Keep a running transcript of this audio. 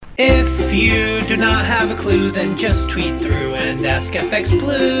If you do not have a clue, then just tweet through and ask FX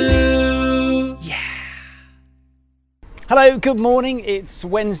Blue. Yeah. Hello, good morning. It's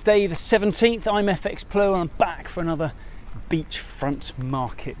Wednesday the 17th. I'm FX Blue and I'm back for another beachfront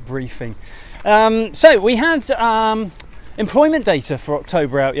market briefing. So we had employment data for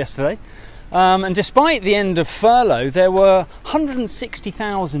October out yesterday. And despite the end of furlough, there were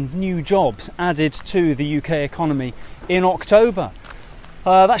 160,000 new jobs added to the UK economy in October.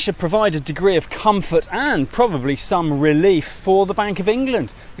 That should provide a degree of comfort and probably some relief for the Bank of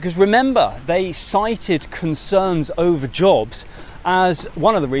England, because remember, they cited concerns over jobs as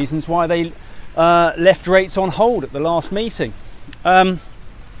one of the reasons why they left rates on hold at the last meeting.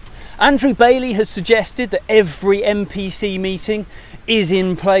 Andrew Bailey has suggested that every MPC meeting is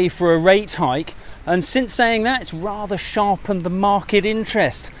in play for a rate hike, and since saying that, it's rather sharpened the market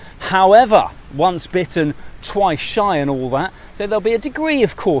interest. However, once bitten, twice shy and all that, so there'll be a degree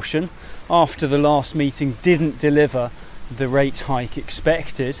of caution after the last meeting didn't deliver the rate hike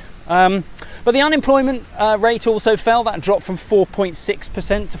expected. But the unemployment rate also fell. That dropped from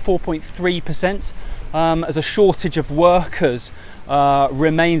 4.6% to 4.3% as a shortage of workers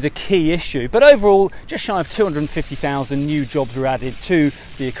remains a key issue. But overall, just shy of 250,000 new jobs were added to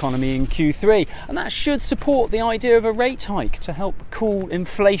the economy in Q3, and that should support the idea of a rate hike to help cool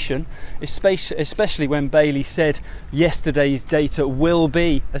inflation, especially when Bailey said yesterday's data will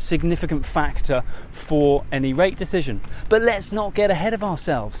be a significant factor for any rate decision. But let's not get ahead of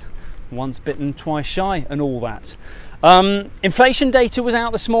ourselves. Once bitten, twice shy and all that. Inflation data was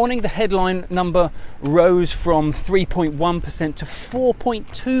out this morning. The headline number rose from 3.1% to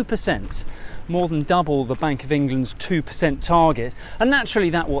 4.2%, more than double the Bank of England's 2% target, and naturally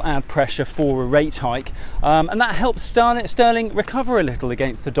that will add pressure for a rate hike, and that helps sterling recover a little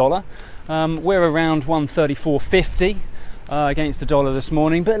against the dollar. We're around 134.50 against the dollar this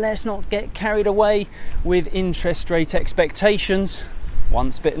morning, but let's not get carried away with interest rate expectations.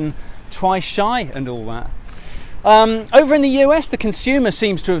 Once bitten, twice shy and all that. Over in the US, the consumer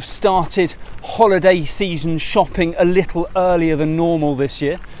seems to have started holiday season shopping a little earlier than normal this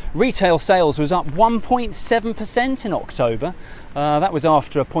year. Retail sales was up 1.7% in October. That was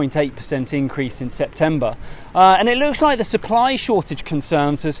after a 0.8% increase in September. And it looks like the supply shortage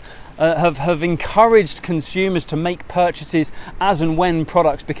concerns have encouraged consumers to make purchases as and when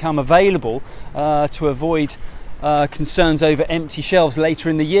products become available to avoid concerns over empty shelves later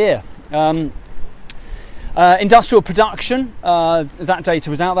in the year. Industrial production, that data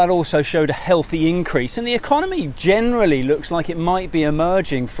was out, that also showed a healthy increase, and the economy generally looks like it might be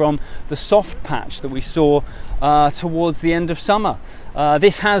emerging from the soft patch that we saw towards the end of summer.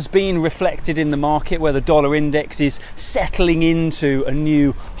 This has been reflected in the market, where the dollar index is settling into a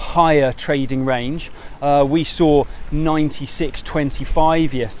new higher trading range. We saw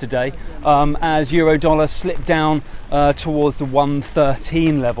 96.25 yesterday as euro dollar slipped down towards the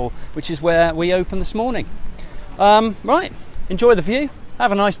 113 level, which is where we opened this morning. Right, enjoy the view,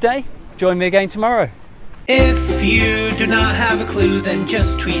 have a nice day, join me again tomorrow. If you do not have a clue, then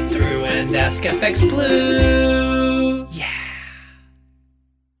just tweet through and ask FX Blue.